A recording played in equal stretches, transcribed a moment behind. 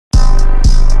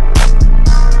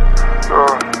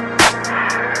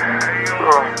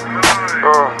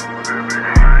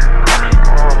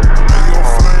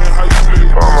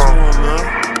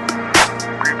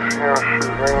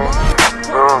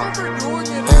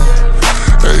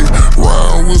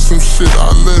with some shit,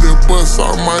 I let it bust, I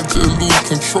might just lose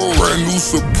control. Brand new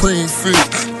Supreme fit,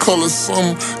 color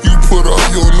something, you put up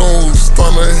your nose.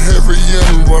 Stunna heavy,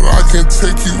 yeah, but I can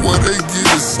take you where they get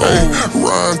it sold.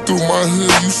 Riding through my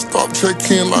hood, you stop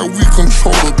checking like we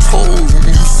control the tolls. I'm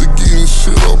used to getting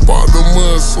shit up out the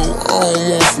mud, so I don't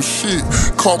want for shit.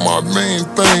 Caught my main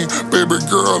thing, baby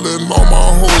girl and all my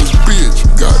hoes, bitch.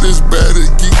 Got this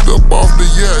baddie geeked up off the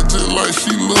yacht just like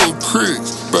she little Chris.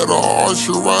 Better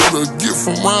archer rider, get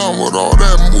from round with all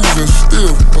that moving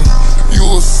stiff. You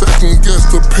a second guess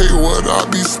to pay what I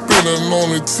be spending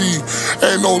on the T.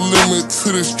 Ain't no limit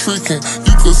to this tricking,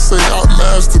 you could say I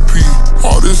masterpiece.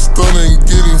 All this stunning,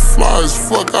 getting fly as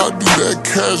fuck, I do that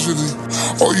casually.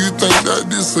 Or you think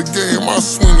that this a game, I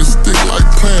swing the stick like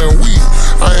playing Wii.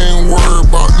 I ain't worried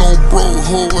about no broke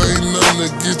hoe, ain't nothing to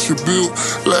get you built.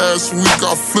 Last week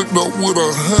I flipped up with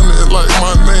 100 like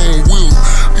my name Will.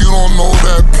 You don't know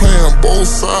that playing both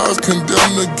sides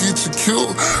condemned to get you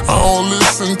killed. I don't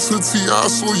listen to T.I.,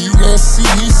 so you won't see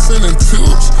me sending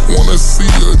tips. Wanna see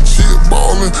a jit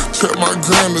ballin', check my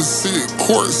gram to sit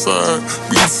courtside.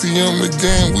 BTM the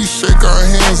game, we shake our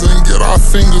hands and get our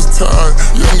fingers tied.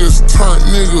 Youngest turned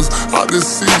niggas out the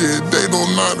city, they don't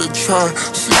know how to try.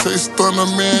 She say, Stunna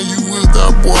man, you is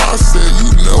that boy. I said, you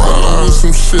never lie. With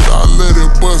some shit, I let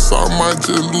it bust, I might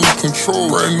just lose control.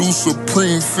 Brand new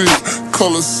Supreme fit,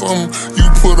 color something, you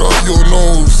put up your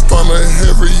nose. Stunna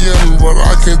heavy, yeah, but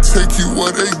I can take you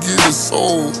where they get it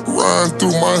sold. Riding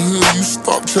through my hood, you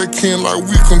stop checking like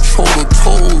we control the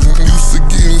tolls. I'm used to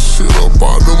getting shit up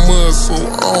out the mud, so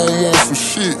I don't want for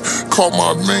shit. Caught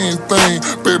my main thing,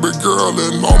 baby girl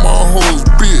and all my hoes,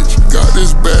 bitch. Got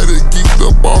this baddie geeked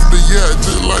up off the yacht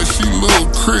just like she little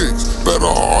Chris. Better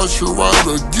archer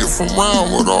rider, get from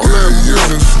round with all that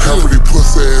moving shit. Half of these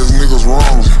pussy ass niggas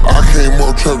wrong. I came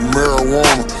up trapping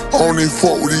marijuana. I don't even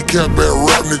fuck with these cat bad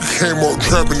rap nigga. Came up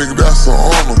trapping nigga, that's an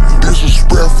honor.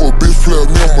 Disrespectful, bitch flip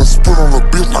me, I'ma spit on a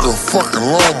bitch like a fucking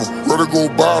llama. Rather go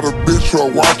buy the bitch or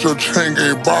watch her chain,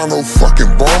 ain't buy no fucking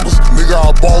bombers. Nigga,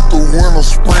 I bought the winter,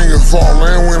 spring and fall,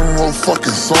 I ain't winning no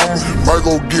fucking summer. Might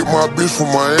go get my bitch from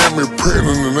Miami,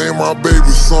 pregnant and name my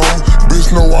baby Summer.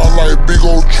 Bitch know I like big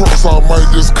old trucks, I might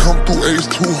just come through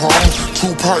H2 Hummer.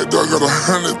 2 pipe, I got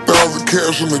 100,000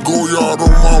 cash in the go yard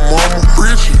on my mama.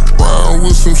 Richey. Riding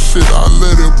with some shit, I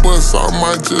let it bust, I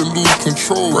might just lose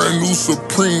control. Brand new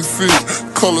Supreme fit,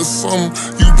 color something,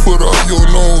 you put up your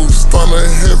nose. Stunna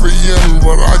heavy, yeah,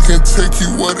 but I can take you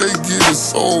where they get it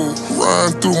sold.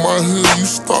 Riding through my hood, you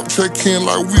stop checking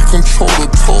like we control the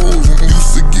tolls. I'm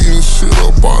used to getting shit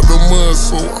up out the mud,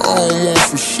 so I don't want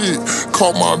for shit.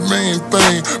 Caught my main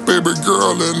thing, baby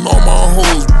girl and all my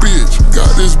hoes, bitch. Got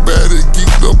this baddie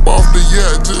geeked up off the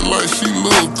yacht just like she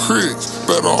little Chris.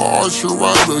 Better archer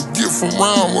rider, get from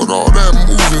round with all that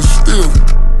moving stiff.